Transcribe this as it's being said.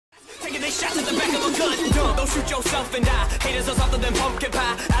nice shot to the back of a gun. Dumb, don't shoot yourself and die. Haters are softer than pumpkin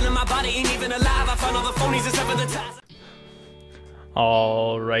pie. Out of my body, ain't even alive. I found all the phonies except for the ties.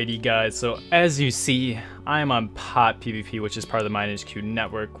 Alrighty guys, so as you see, I am on PotPvP, which is part of the MineHQ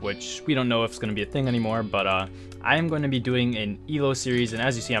network, which we don't know if it's going to be a thing anymore, but I am going to be doing an ELO series, and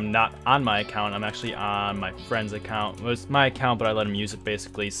as you see, I'm not on my account, I'm actually on my friend's account. It was my account, but I let him use it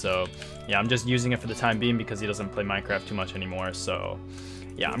basically, so yeah, I'm just using it for the time being because he doesn't play Minecraft too much anymore, so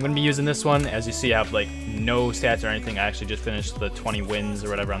yeah, I'm going to be using this one. As you see, I have like no stats or anything. I actually just finished the 20 wins or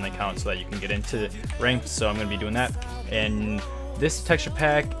whatever on the account so that you can get into ranked, so I'm going to be doing that. And this texture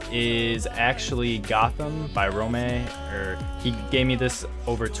pack is actually Gotham by Rome, or he gave me this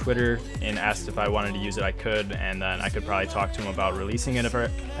over Twitter and asked if I wanted to use it. I could, and then I could probably talk to him about releasing it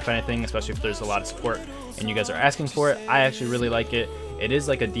if anything, especially if there's a lot of support and you guys are asking for it. I actually really like it. It is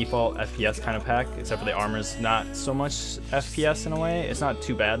like a default FPS kind of pack, except for the armor's not so much FPS in a way. It's not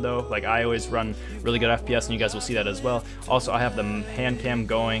too bad though. Like, I always run really good FPS, and you guys will see that as well. Also, I have the HANDCAM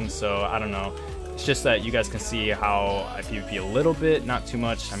going, so I don't know. It's just that you guys can see how I PvP a little bit, not too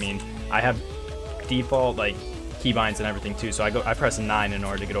much. I mean, I have default like keybinds and everything too, so I press 9 in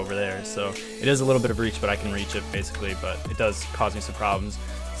order to get over there. So it is a little bit of reach, but I can reach it basically, but it does cause me some problems.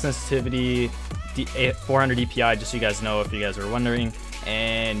 Sensitivity, 400 DPI, just so you guys know if you guys were wondering.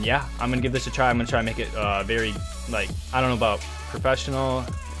 And yeah, I'm gonna give this a try. I'm gonna try to make it very, like, I don't know about professional,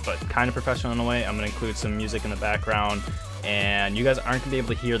 but kind of professional in a way. I'm gonna include some music in the background, and you guys aren't gonna be able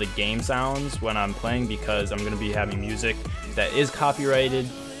to hear the game sounds when I'm playing because I'm gonna be having music that is copyrighted.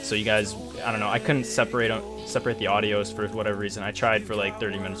 So you guys, I don't know, I couldn't separate the audios for whatever reason. I tried for like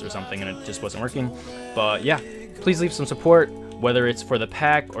 30 minutes or something and it just wasn't working. But yeah, please leave some support, whether it's for the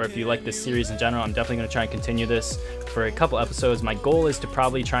pack or if you like this series in general. I'm definitely gonna try and continue this for a couple episodes. My goal is to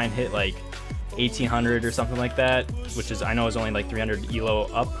probably try and hit like 1800 or something like that, which is, I know is only like 300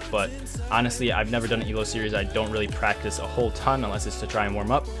 elo up, but honestly, I've never done an elo series. I don't really practice a whole ton unless it's to try and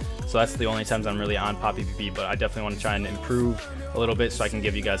warm up, so that's the only times I'm really on PotPvP. But I definitely want to try and improve a little bit so I can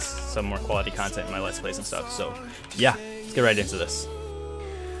give you guys some more quality content in my Let's Plays and stuff. So yeah, let's get right into this.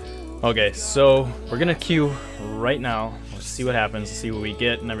 Okay, so we're gonna queue right now. Let's see what happens, see what we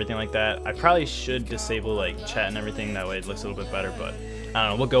get and everything like that. I probably should disable like chat and everything, that way it looks a little bit better, but I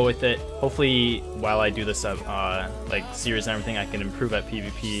don't know, we'll go with it. Hopefully while I do this like series and everything, I can improve at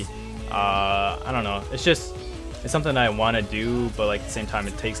PvP. I don't know, it's something I want to do, but like at the same time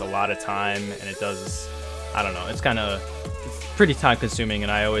it takes a lot of time, and it does, I don't know, it's pretty time consuming,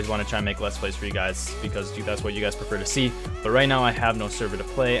 and I always want to try and make Let's Plays for you guys because that's what you guys prefer to see. But right now I have no server to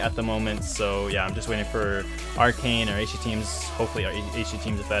play at the moment, so yeah, I'm just waiting for Arcane or HC Teams, hopefully our HC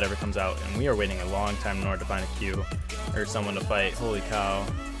Teams, if that ever comes out, and we are waiting a long time in order to find a queue or someone to fight. Holy cow,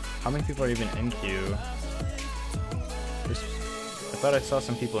 how many people are even in queue? I thought I saw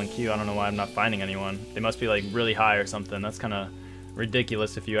some people in queue. I don't know why I'm not finding anyone. They must be like really high or something. That's kind of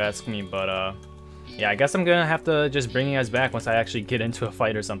ridiculous if you ask me, but yeah, I guess I'm gonna have to just bring you guys back once I actually get into a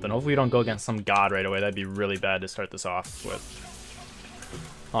fight or something. Hopefully we don't go against some god right away. That'd be really bad to start this off with.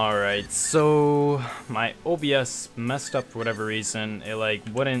 Alright, so my OBS messed up for whatever reason. It like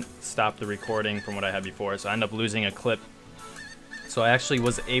wouldn't stop the recording from what I had before, so I ended up losing a clip. So I actually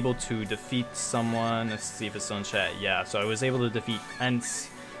was able to defeat someone. Let's see if it's still in chat. Yeah, so I was able to defeat Ents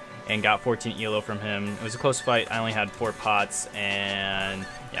and got 14 elo from him. It was a close fight. I only had 4 pots, and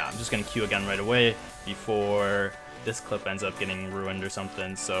yeah, I'm just gonna queue again right away before this clip ends up getting ruined or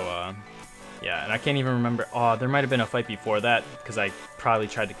something. So yeah, and I can't even remember. Oh, there might have been a fight before that because I probably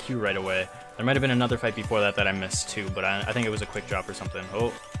tried to queue right away. There might have been another fight before that I missed too, but I think it was a quick drop or something.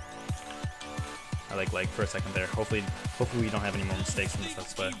 Oh, I like for a second there. Hopefully we don't have any more mistakes in this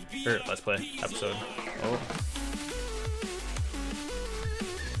Let's Play episode. Oh.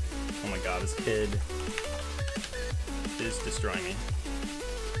 Oh my god, this kid is destroying me.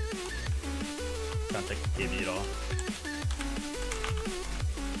 Not take the KB at all.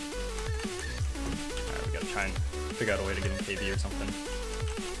 Alright, we gotta try and figure out a way to get him KB or something,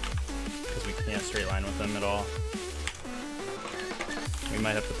 because we can't straight line with him at all. We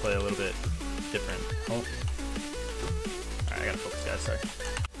might have to play a little bit different. Oh. Alright, I gotta focus, guys, sorry.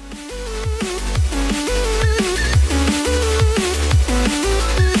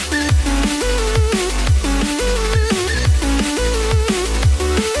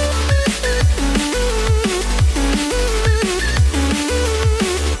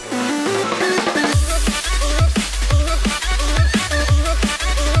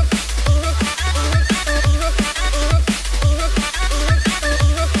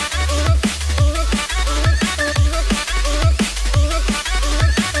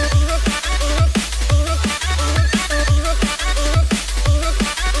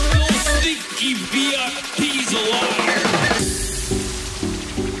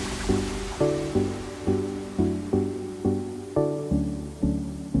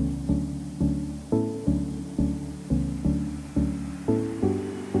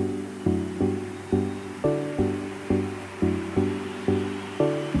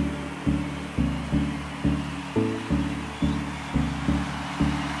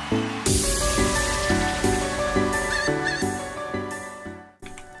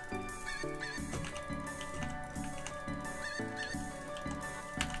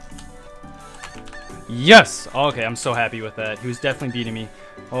 Yes! Okay, I'm so happy with that. He was definitely beating me.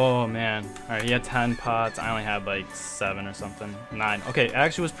 Oh, man. Alright, he had 10 pots. I only had like 7 or something. 9. Okay, it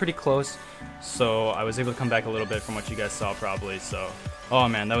actually was pretty close. So I was able to come back a little bit from what you guys saw probably. So, oh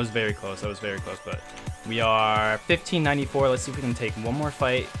man, that was very close. That was very close. But we are 1594. Let's see if we can take one more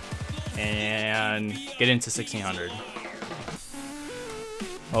fight and get into 1600.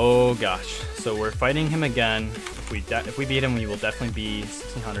 Oh gosh. So we're fighting him again. If we beat him, we will definitely be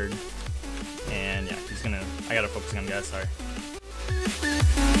 1600. And yeah, he's gonna. I gotta focus on guys. Sorry.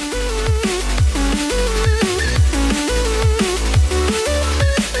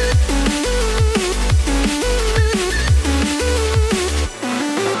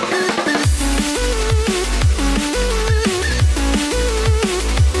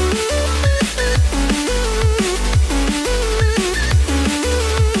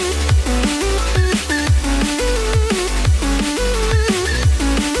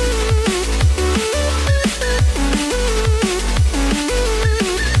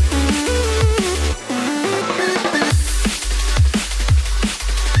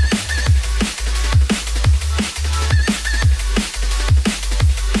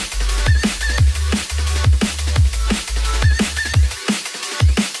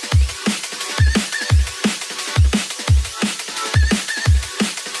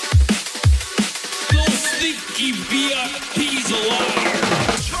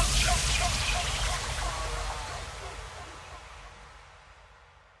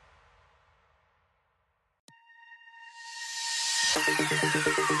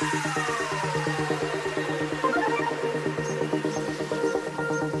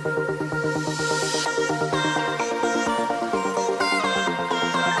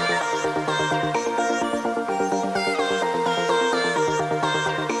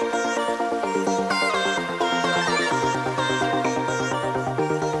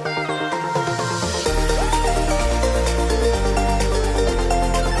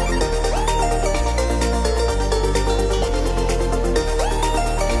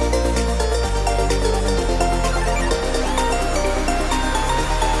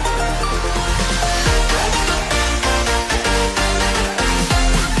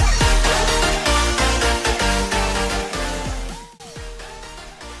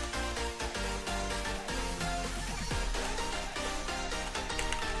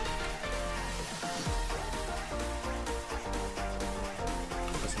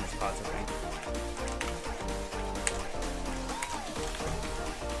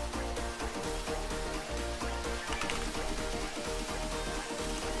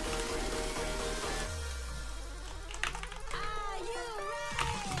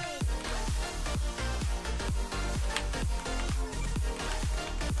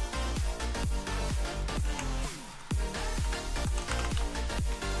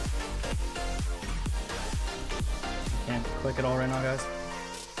 Can't click it all right now, guys.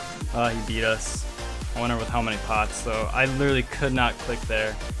 He beat us. I wonder with how many pots, though. I literally could not click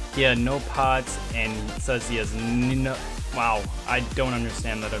there. He had no pots, and it says he has no... Wow, I don't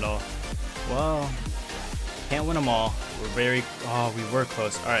understand that at all. Well, can't win them all. We're very... Oh, we were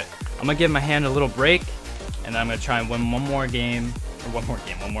close. Alright, I'm gonna give my hand a little break, and I'm gonna try and win one more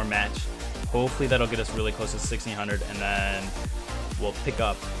match. Hopefully that'll get us really close to 1600, and then we'll pick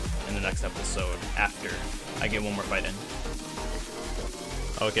up in the next episode after I get one more fight in.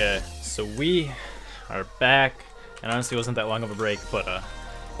 Okay, so we are back, and honestly it wasn't that long of a break, but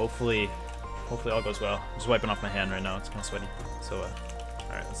hopefully all goes well. I'm just wiping off my hand right now, it's kind of sweaty. So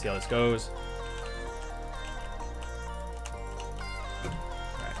alright, let's see how this goes.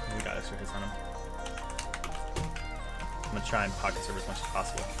 Alright, we got extra hits on him. I'm gonna try and pocket serve as much as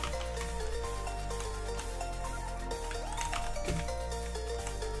possible.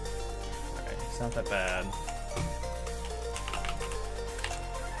 Alright, it's not that bad.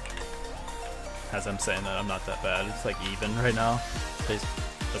 As I'm saying that, I'm not that bad. It's like even right now.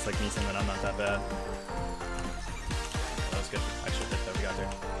 That's like me saying that I'm not that bad. That was good. Actual hit that we got there.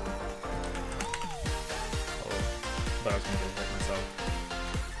 Oh, I thought I was gonna get a hit myself.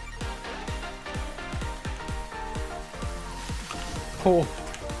 Oh,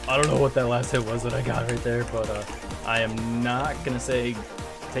 I don't know what that last hit was that I got right there, but I am not gonna say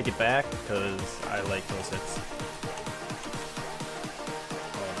take it back because I like those hits.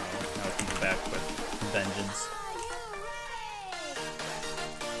 Back with vengeance.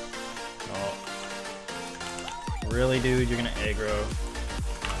 Oh. Really, dude? You're gonna aggro.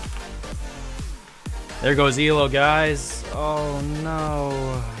 There goes Elo, guys. Oh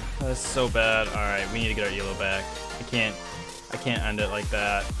no. That's so bad. Alright, we need to get our Elo back. I can't end it like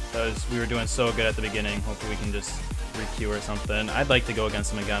that. We were doing so good at the beginning. Hopefully we can just re-queue or something. I'd like to go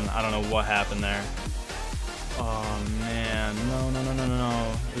against him again. I don't know what happened there. Oh man, no, no, no, no, no,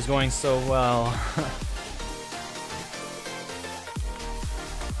 no. It was going so well.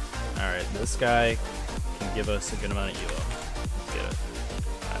 Alright, this guy can give us a good amount of elo. Let's get it.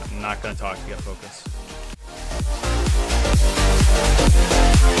 I'm not gonna talk to get focus.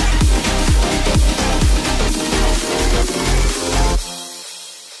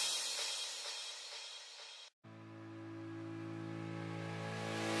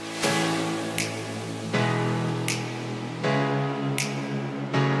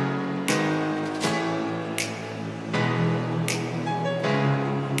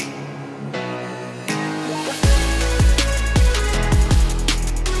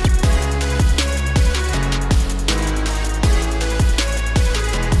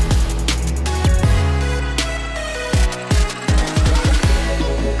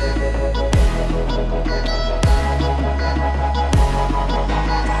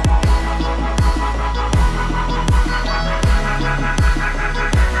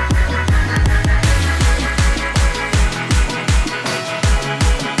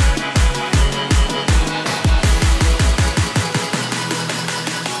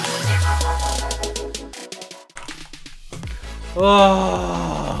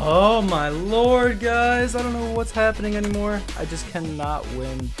 Oh my lord, guys, I don't know what's happening anymore. I just cannot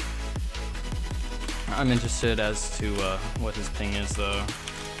win. I'm interested as to what his ping is though.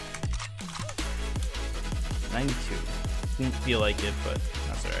 92. Didn't feel like it, but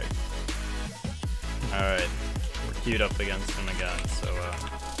that's alright. Alright, we're queued up against him again, so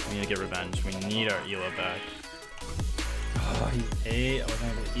we need to get revenge. We need our elo back. Oh, he ate. I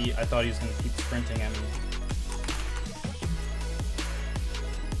wasn't able to eat. I thought he was going to keep sprinting at me.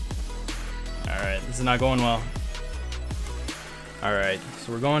 Alright, this is not going well. Alright,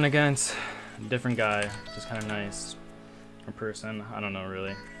 so we're going against a different guy, which is kind of nice. Or person, I don't know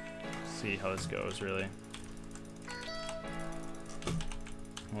really. See how this goes, really.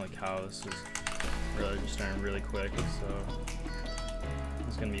 Holy cow, this is really just starting really quick, so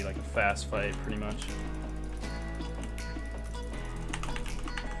it's gonna be like a fast fight, pretty much.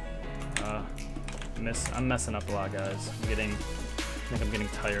 I'm messing up a lot, guys. I think I'm getting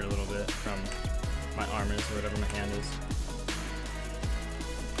tired a little bit from my armors or whatever my hand is.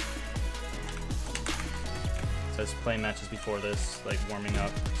 So I was playing matches before this, like warming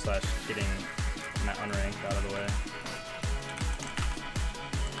up / getting my unranked out of the way.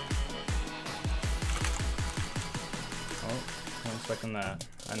 Oh, I'm expecting that.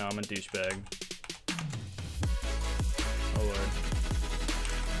 I know I'm a douchebag. Oh lord.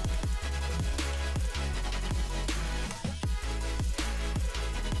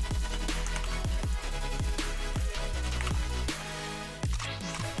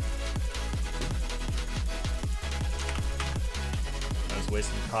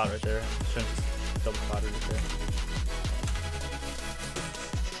 Wasting pot right there. Shouldn't just double pot right there.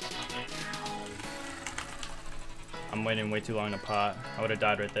 I'm waiting way too long to pot. I would have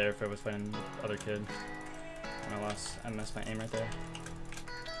died right there if I was fighting the other kid. And I messed my aim right there.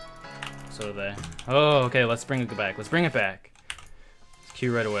 So did they. Oh, okay, let's bring it back. Let's bring it back. Let's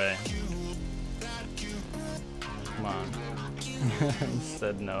queue right away. Come on.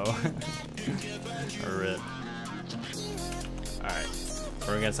 Said no. Or rip. Alright.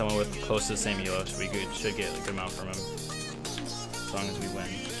 We're against someone with close to the same elo, so we should get a good amount from him. As long as we win.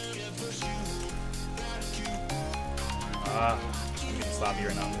 I'm getting sloppy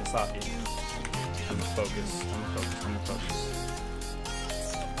right now. I'm getting sloppy. I'm gonna focus. I'm gonna focus. I'm gonna focus.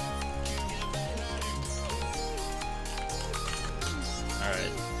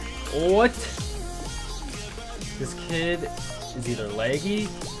 Alright. What? This kid is either laggy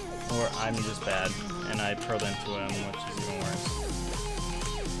or I'm just bad. And I pearled into him, which is even worse.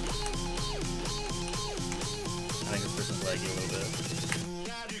 I think this person's laggy a little bit.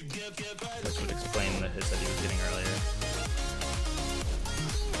 Which would explain the hits that he was getting earlier.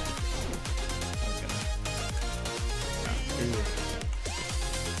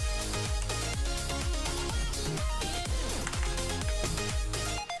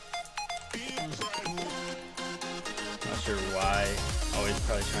 Not sure why. Always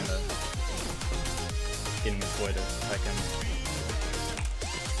probably trying to getting his boy to attack him.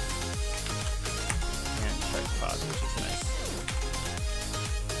 And check pot, which is nice.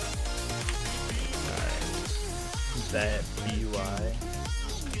 Alright. That BY.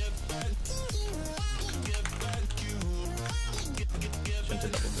 Shouldn't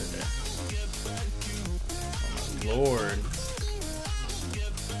have double right there. Oh my lord.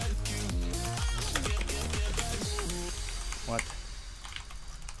 What?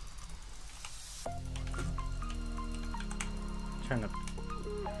 Trying to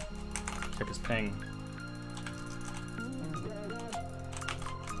check his ping.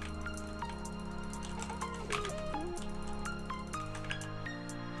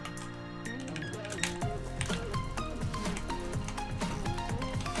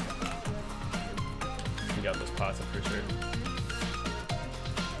 pasta for sure.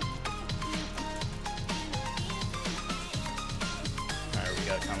 Alright, we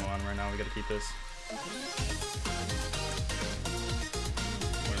got a combo on right now. We gotta keep this.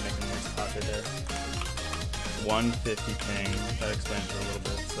 We're making nice pasta there. 150 ping. That explains for a little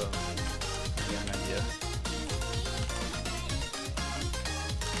bit, so you got an idea.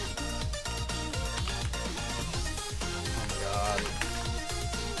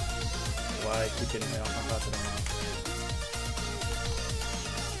 Why I keep getting hit off my pasta now?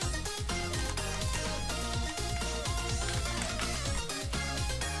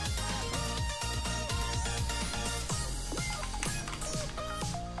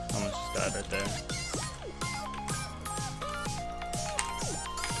 Almost just died right there.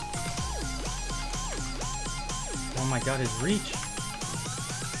 Oh my god, his reach!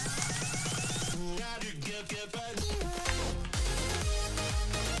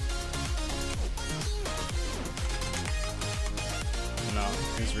 No,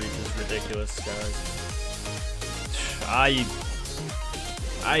 his reach is ridiculous, guys. I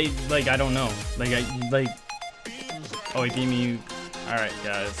don't know. Oh, he beat me. Alright,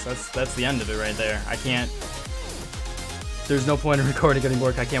 guys, that's the end of it right there. I can't. There's no point in recording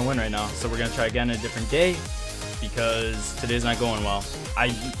anymore. I can't win right now. So we're gonna try again a different day because today's not going well.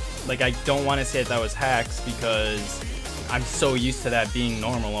 I don't want to say that was hacks because I'm so used to that being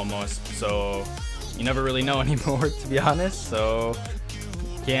normal almost. So you never really know anymore, to be honest. So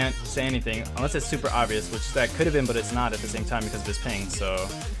can't say anything unless it's super obvious, which that could have been, but it's not at the same time because of this ping. So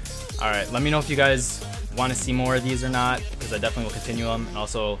alright, let me know if you guys want to see more of these or not, because I definitely will continue them. And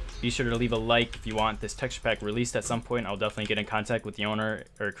also be sure to leave a like if you want this texture pack released at some point. I'll definitely get in contact with the owner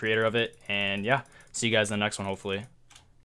or creator of it. And yeah, see you guys in the next one, hopefully.